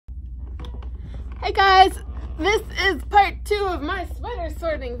Hey guys, this is part 2 of my sweater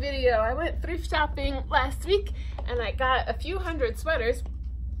sorting video. I went thrift shopping last week and I got a few hundred sweaters.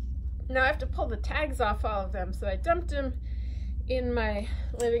 Now I have to pull the tags off all of them, so I dumped them in my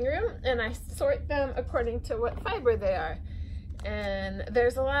living room and I sort them according to what fiber they are. And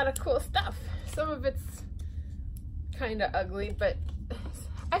there's a lot of cool stuff. Some of it's kind of ugly, but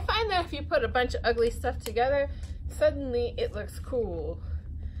I find that if you put a bunch of ugly stuff together, suddenly it looks cool.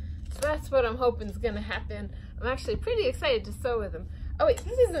 So that's what I'm hoping is going to happen. I'm actually pretty excited to sew with them. Oh wait,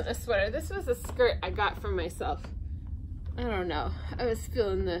 this isn't a sweater. This was a skirt I got for myself. I don't know. I was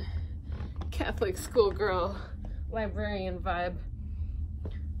feeling the Catholic schoolgirl librarian vibe.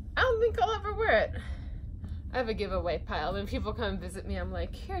 I don't think I'll ever wear it. I have a giveaway pile. When people come and visit me, I'm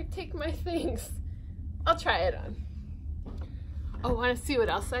like, here, take my things. I'll try it on. Oh, want to see what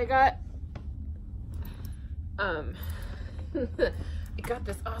else I got? I got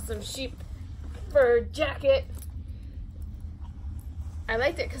this awesome sheep fur jacket. I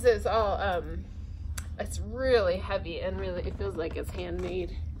liked it because it's all, it's really heavy and really, it feels like it's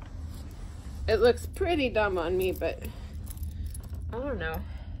handmade. It looks pretty dumb on me, but I don't know.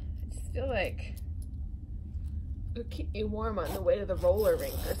 I just feel like it'll keep me warm on the way to the roller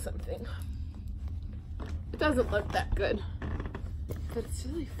rink or something. It doesn't look that good, but it's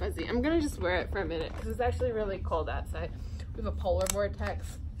really fuzzy. I'm gonna just wear it for a minute because it's actually really cold outside. We have a polar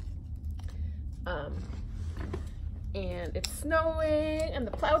vortex, and it's snowing and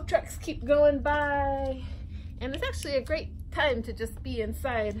the plow trucks keep going by, and it's actually a great time to just be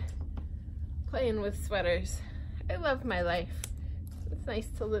inside playing with sweaters. I love my life. It's nice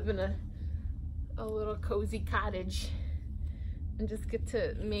to live in a little cozy cottage and just get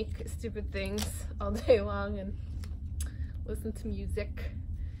to make stupid things all day long and listen to music.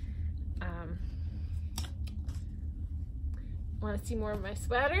 Want to see more of my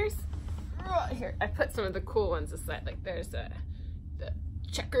sweaters? Here, I put some of the cool ones aside. Like there's the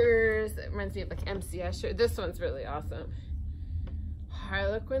checkers. It reminds me of like MCS shirt. This one's really awesome.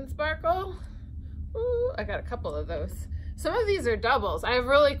 Harlequin sparkle. Ooh, I got a couple of those. Some of these are doubles. I have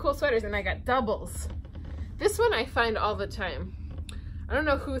really cool sweaters and I got doubles. This one I find all the time. I don't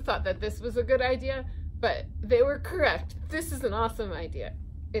know who thought that this was a good idea, but they were correct. This is an awesome idea.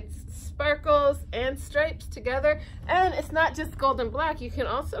 It's sparkles and stripes together, and it's not just gold and black. You can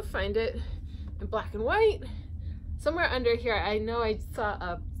also find it in black and white. Somewhere under here, I know I saw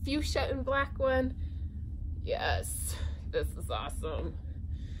a fuchsia and black one. Yes, this is awesome.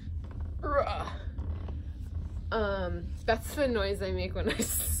 That's the noise I make when I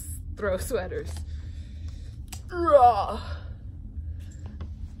throw sweaters. What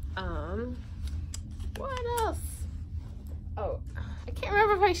else? Oh, I can't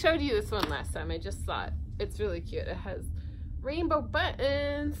remember if I showed you this one last time. I just saw it. It's really cute. It has rainbow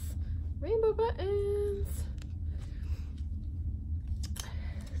buttons. Rainbow buttons.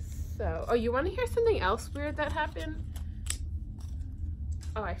 So, oh, you want to hear something else weird that happened?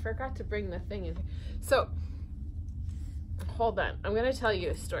 Oh, I forgot to bring the thing in here. So, hold on. I'm going to tell you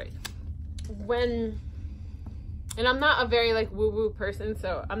a story. And I'm not a very like woo-woo person,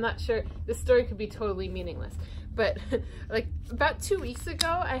 so I'm not sure, this story could be totally meaningless. But like about 2 weeks ago,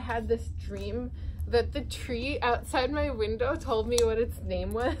 I had this dream that the tree outside my window told me what its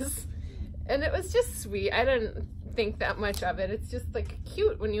name was. And it was just sweet. I didn't think that much of it. It's just like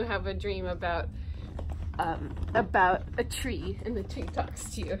cute when you have a dream about a tree and the tree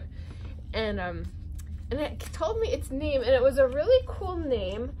talks to you. And it told me its name, and it was a really cool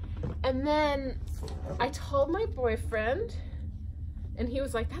name. And then I told my boyfriend, and he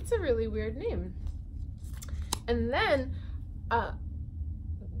was like, that's a really weird name. And then I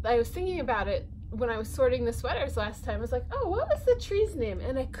was thinking about it when I was sorting the sweaters last time. I was like, oh, what was the tree's name?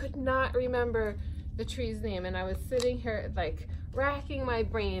 And I could not remember the tree's name. And I was sitting here like racking my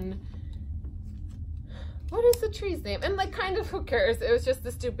brain. What is the tree's name? And like, kind of, who cares? It was just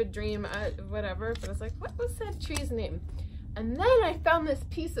a stupid dream, whatever. But I was like, what was that tree's name? And then I found this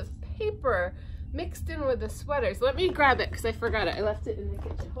piece of paper mixed in with the sweater. So let me grab it because I forgot it. I left it in the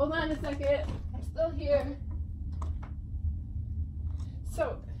kitchen. Hold on a second. I'm still here.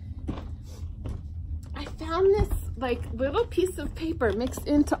 So I found this like little piece of paper mixed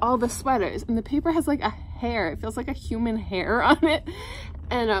into all the sweaters, and the paper has like a hair. It feels like a human hair on it.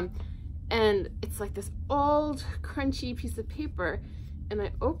 And it's like this old crunchy piece of paper, and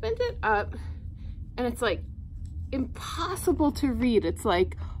I opened it up and it's like impossible to read. It's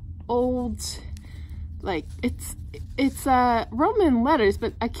like old, like it's Roman letters,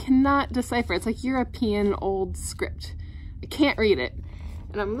 but I cannot decipher. It's like European old script. I can't read it.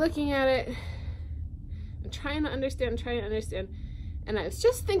 And I'm looking at it, I'm trying to understand, And I was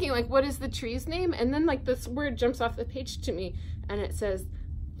just thinking, like, what is the tree's name? And then, like, this word jumps off the page to me, and it says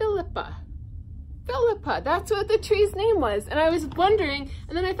Philippa. Philippa, that's what the tree's name was. And I was wondering,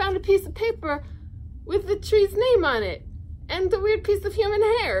 and then I found a piece of paper with the tree's name on it and the weird piece of human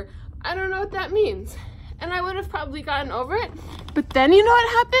hair. I don't know what that means. And I would have probably gotten over it. But then, you know what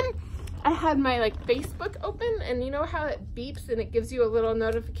happened? I had my, like, Facebook open, and you know how it beeps and it gives you a little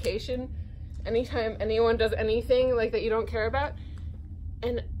notification anytime anyone does anything, like, that you don't care about?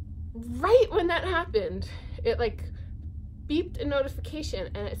 And right when that happened, it, like, beeped a notification,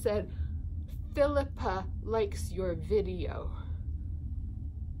 and it said, Philippa likes your video.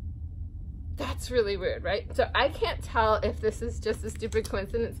 That's really weird, right? So I can't tell if this is just a stupid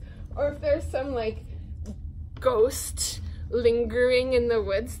coincidence or if there's some, like, ghost lingering in the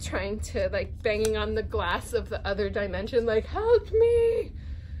woods trying to, like, banging on the glass of the other dimension, like, help me.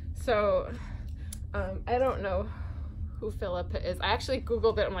 So I don't know who Philippa is. I actually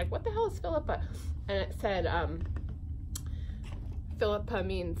Googled it. I'm like, what the hell is Philippa? And it said Philippa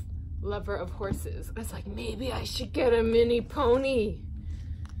means lover of horses. I was like, maybe I should get a mini pony.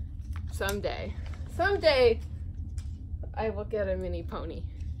 Someday I will get a mini pony.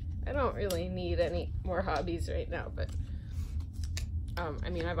 I don't really need any more hobbies right now, but I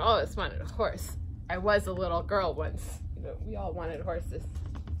mean, I've always wanted a horse. I was a little girl once. You know, we all wanted horses.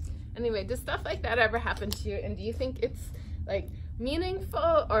 Anyway, does stuff like that ever happen to you? And do you think it's, like,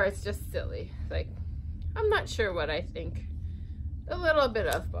 meaningful or it's just silly? Like, I'm not sure what I think. A little bit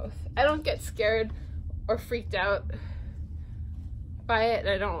of both. I don't get scared or freaked out by it.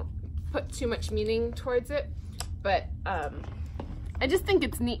 I don't put too much meaning towards it, but I just think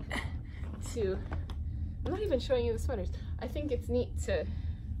it's neat to, I'm not even showing you the sweaters. I think it's neat to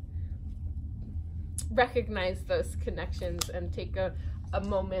recognize those connections and take a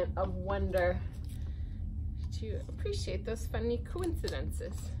moment of wonder to appreciate those funny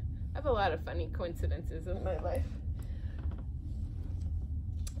coincidences. I have a lot of funny coincidences in my life.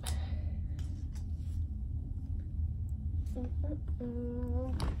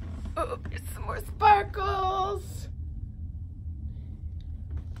 Oh, there's some more sparkles.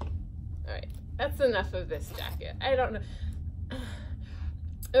 All right, that's enough of this jacket. I don't know.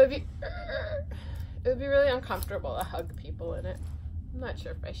 It would be really uncomfortable to hug people in it. I'm not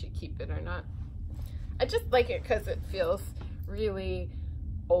sure if I should keep it or not. I just like it because it feels really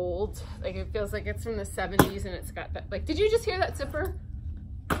old. Like, it feels like it's from the 70s, and it's got that, like, did you just hear that zipper?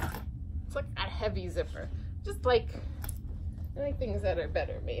 It's like a heavy zipper. Just like, I like things that are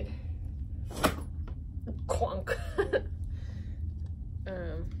better made. Clunk. I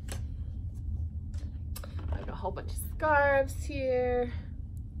have a whole bunch of scarves here.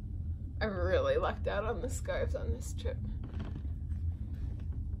 I really lucked out on the scarves on this trip.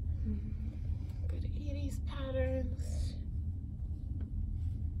 Good 80s patterns.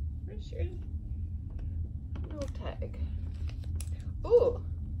 Where's your no tag? Ooh,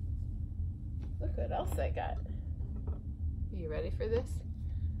 look what else I got. Are you ready for this?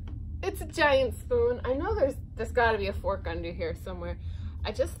 It's a giant spoon. I know there's got to be a fork under here somewhere.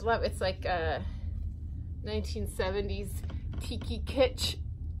 I just love, it's like a 1970s tiki kitsch.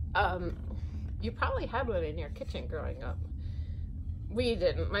 You probably had one in your kitchen growing up. We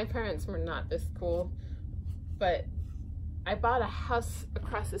didn't. My parents were not this cool, but I bought a house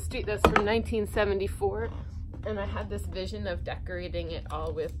across the street that's from 1974, and I had this vision of decorating it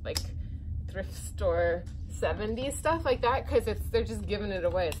all with, like, thrift store 70s stuff like that, because they're just giving it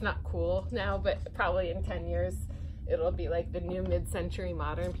away. It's not cool now, but probably in 10 years it'll be like the new mid-century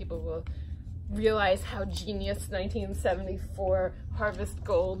modern. People will realize how genius 1974 harvest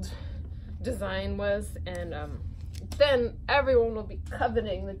gold design was, and then everyone will be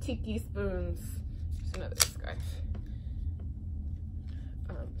coveting the tiki spoons. There's another scarf.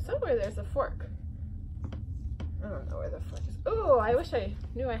 Somewhere there's a fork. I don't know where the fork is. Oh, I wish I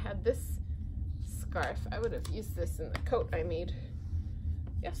knew I had this scarf. I would have used this in the coat I made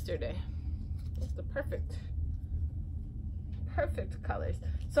yesterday. It's the perfect colors.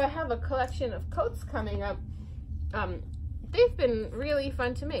 So I have a collection of coats coming up. They've been really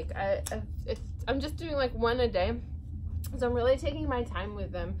fun to make. I'm just doing like one a day, so I'm really taking my time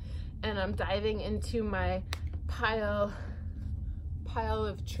with them, and I'm diving into my pile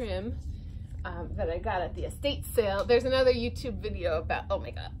of trim that I got at the estate sale. There's another YouTube video about, oh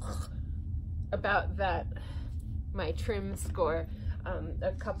my god, about that, my trim score.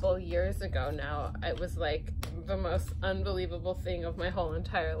 A couple years ago now. It was like the most unbelievable thing of my whole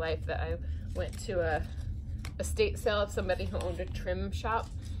entire life that I went to a estate sale of somebody who owned a trim shop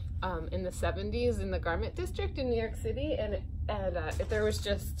in the 70s in the garment district in New York City, and there was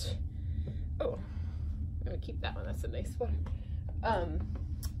just, oh, I'm gonna keep that one, that's a nice sweater.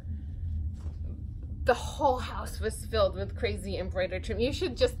 the whole house was filled with crazy embroidered trim. You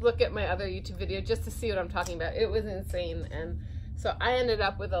should just look at my other YouTube video just to see what I'm talking about. It was insane. And so I ended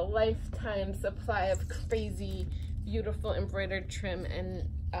up with a lifetime supply of crazy, beautiful embroidered trim. And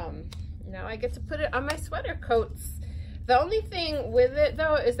now I get to put it on my sweater coats. The only thing with it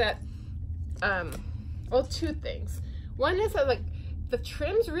though is that, well, two things. One is that like the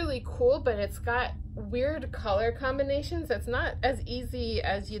trim's really cool, but it's got weird color combinations. It's not as easy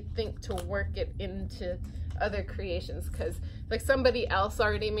as you'd think to work it into other creations, because like somebody else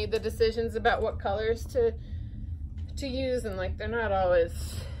already made the decisions about what colors to use, and like they're not always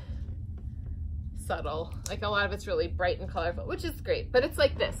subtle. Like a lot of it's really bright and colorful, which is great, but it's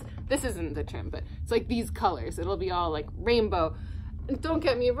like this isn't the trim, but it's like these colors. It'll be all like rainbow. And don't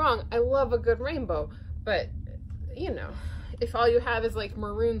get me wrong, I love a good rainbow, but you know, if all you have is like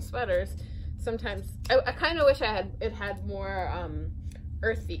maroon sweaters, sometimes I kind of wish it had more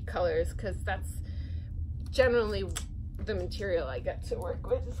earthy colors, because that's generally the material I get to work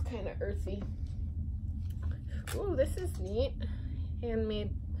with, is kind of earthy. Ooh, this is neat.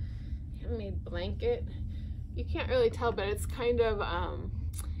 Handmade blanket. You can't really tell, but it's kind of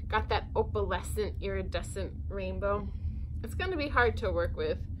got that opalescent, iridescent rainbow. It's gonna be hard to work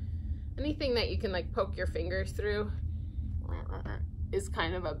with. Anything that you can like poke your fingers through is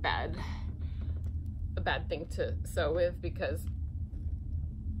kind of a bad thing to sew with, because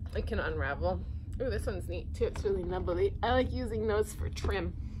it can unravel. Ooh, this one's neat too. It's really nubbly. I like using those for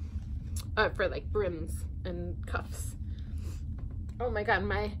trim, for like brims and cuffs. Oh my god,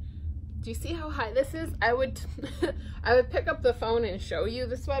 do you see how high this is? I would pick up the phone and show you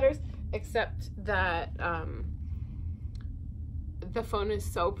the sweaters, except that the phone is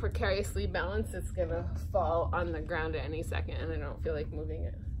so precariously balanced, it's gonna fall on the ground at any second, and I don't feel like moving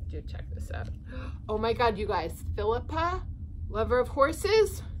it. Do check this out. Oh my god, you guys, Philippa, lover of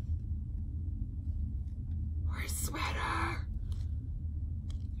horses, horse sweater.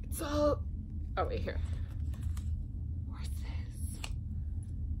 It's all, oh wait, here. Horses.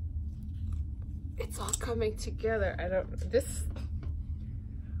 It's all coming together.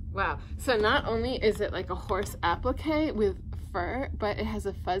 Wow. So not only is it like a horse applique with fur, but it has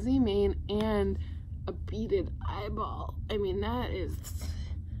a fuzzy mane and a beaded eyeball. I mean,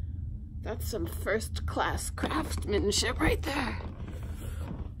 that's some first class craftsmanship right there.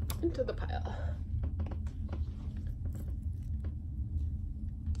 Into the pile.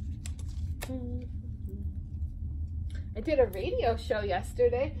 I did a radio show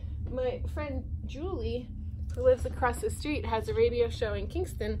yesterday. My friend Julie, who lives across the street, has a radio show in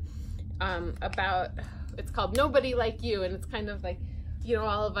Kingston about, it's called Nobody Like You, and it's kind of like, you know,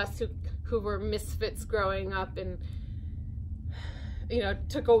 all of us who were misfits growing up and, you know,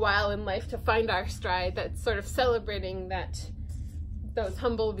 took a while in life to find our stride. That's sort of celebrating those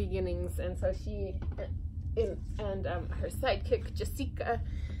humble beginnings. And so she and her sidekick Jessica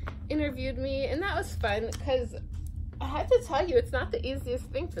interviewed me, and that was fun, because I had to tell you, it's not the easiest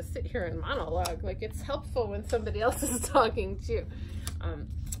thing to sit here and monologue. Like, it's helpful when somebody else is talking too.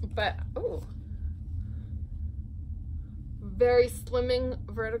 But, oh, very slimming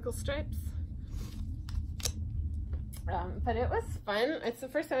vertical stripes. But it was fun. It's the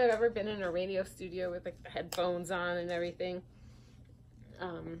first time I've ever been in a radio studio with like headphones on and everything.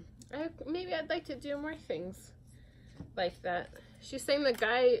 Maybe I'd like to do more things like that. She's saying the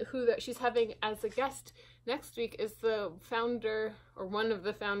guy that she's having as a guest next week is the founder, or one of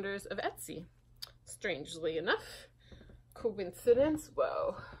the founders, of Etsy. Strangely enough. Coincidence?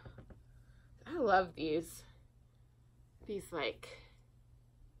 Whoa. I love these like,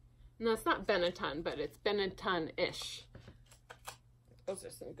 no, it's not Benetton, but it's Benetton-ish. Those are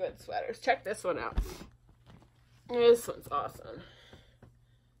some good sweaters. Check this one out. This one's awesome.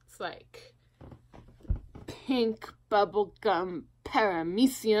 It's like pink bubblegum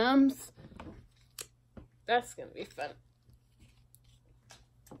parameciums. That's gonna be fun.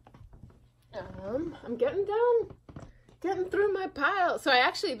 I'm getting through my pile. So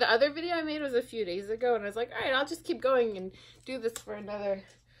the other video I made was a few days ago, and I was like, all right, I'll just keep going and do this for another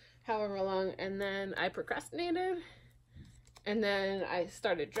however long. And then I procrastinated, and then I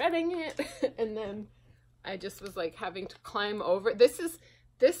started dreading it, and then I just was like having to climb over. This is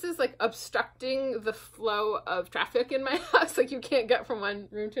like obstructing the flow of traffic in my house. Like, you can't get from one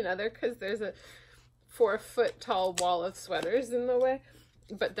room to another because there's a 4-foot tall wall of sweaters in the way.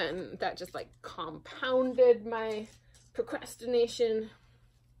 But then that just like compounded my procrastination.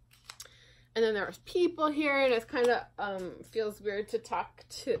 And then there was people here, and it's kind of feels weird to talk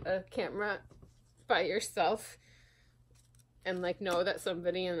to a camera by yourself and like know that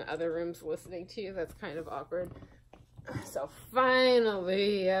somebody in the other room's listening to you. That's kind of awkward. So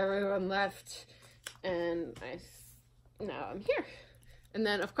finally everyone left and now I'm here. And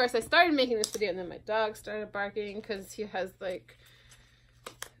then of course I started making this video and then my dog started barking because he has like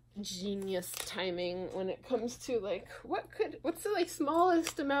genius timing when it comes to like what's the like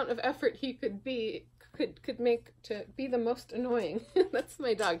smallest amount of effort he could make to be the most annoying. That's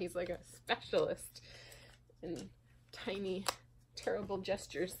my dog. He's like a specialist in tiny terrible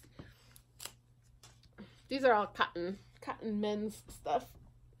gestures. These are all cotton men's stuff.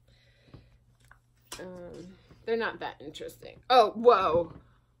 They're not that interesting. Oh, whoa.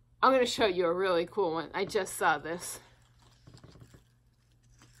 I'm going to show you a really cool one. I just saw this.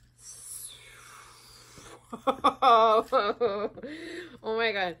 Oh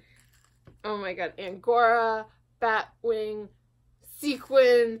my god. Oh my god. Angora, batwing,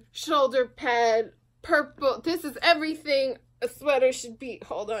 sequin, shoulder pad, purple. This is everything a sweater should be.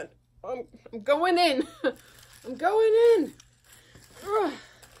 Hold on. I'm going in. I'm going in. Ugh.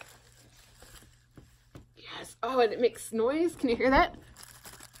 Yes. Oh, and it makes noise. Can you hear that?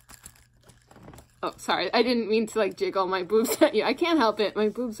 Oh, sorry. I didn't mean to like jiggle my boobs at you. I can't help it. My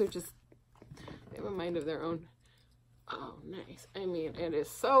boobs are just, they have a mind of their own. Oh, nice. I mean, it is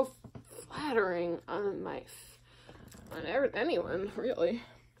so flattering on anyone, really.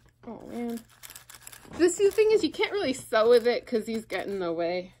 Oh, man. The thing is, you can't really sew with it because he's getting in the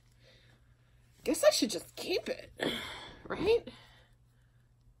way. Guess I should just keep it, right?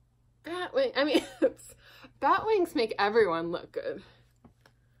 Batwing, I mean, batwings make everyone look good.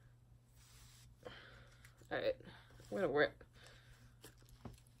 Alright, I'm gonna wear it.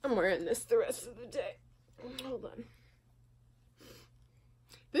 I'm wearing this the rest of the day. Hold on.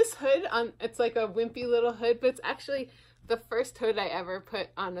 This hood, it's like a wimpy little hood, but it's actually the first hood I ever put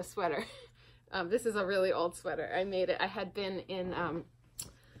on a sweater. This is a really old sweater. I made it. I had been in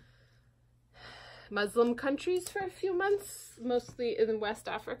Muslim countries for a few months, mostly in West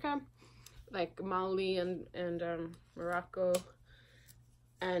Africa, like Mali and Morocco,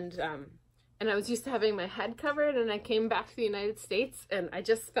 and I was used to having my head covered, and I came back to the United States, and I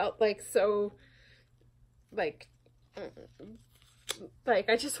just felt like so, like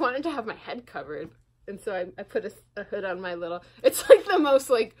I just wanted to have my head covered, and so I put a hood on my little, it's like the most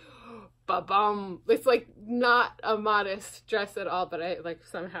like, ba-bum, it's like not a modest dress at all, but I like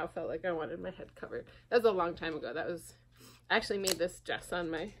somehow felt like I wanted my head covered. That was a long time ago. I actually made this dress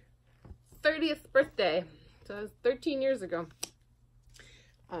on my 30th birthday, so that was 13 years ago.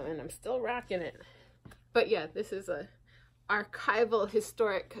 And I'm still rocking it. But yeah, this is a archival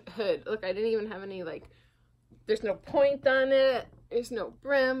historic hood. Look, I didn't even have any like, there's no point on it, there's no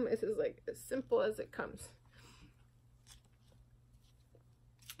brim. This is like as simple as it comes.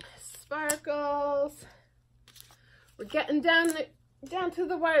 Sparkles. We're getting down to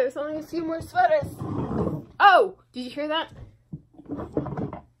the wire. There's only a few more sweaters. Oh, did you hear that?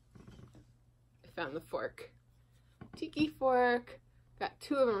 I found the fork. Tiki fork. Got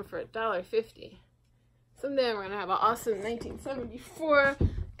 2 of them for $1.50. Someday we're gonna have an awesome 1974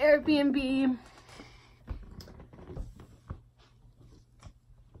 Airbnb.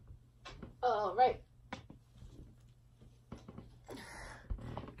 All right.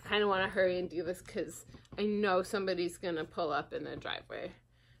 Kind of want to hurry and do this because I know somebody's gonna pull up in the driveway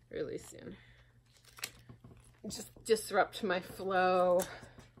really soon. Just disrupt my flow.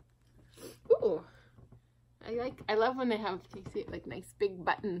 Ooh, I love when they have, you see, like nice big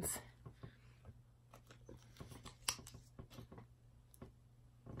buttons.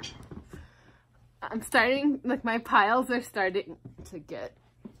 I'm starting, like my piles are starting to get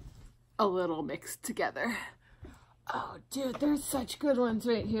a little mixed together. Oh, dude, there's such good ones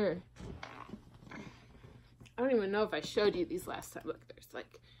right here. I don't even know if I showed you these last time. Look, there's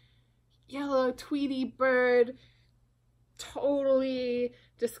like yellow Tweety bird, totally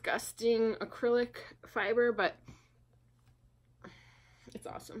disgusting acrylic fiber, but it's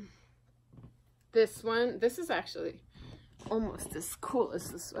awesome. This one, this is actually almost as cool as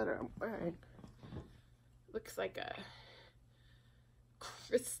the sweater I'm wearing. Looks like a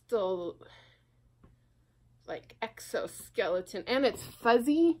crystal, like exoskeleton, and it's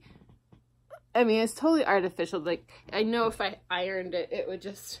fuzzy. I mean, it's totally artificial. Like, I know if I ironed it, it would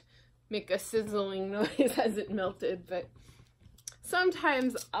just make a sizzling noise as it melted, but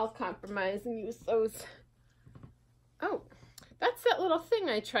sometimes I'll compromise and use those. Oh, that's that little thing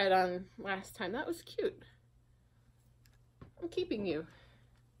I tried on last time. That was cute. I'm keeping you.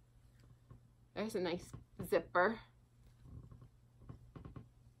 There's a nice zipper.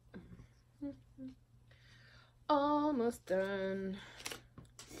 Almost done.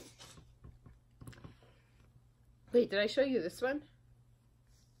 Wait, did I show you this one?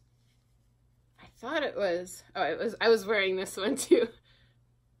 I thought it was, oh, I was wearing this one too.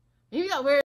 Maybe I'll wear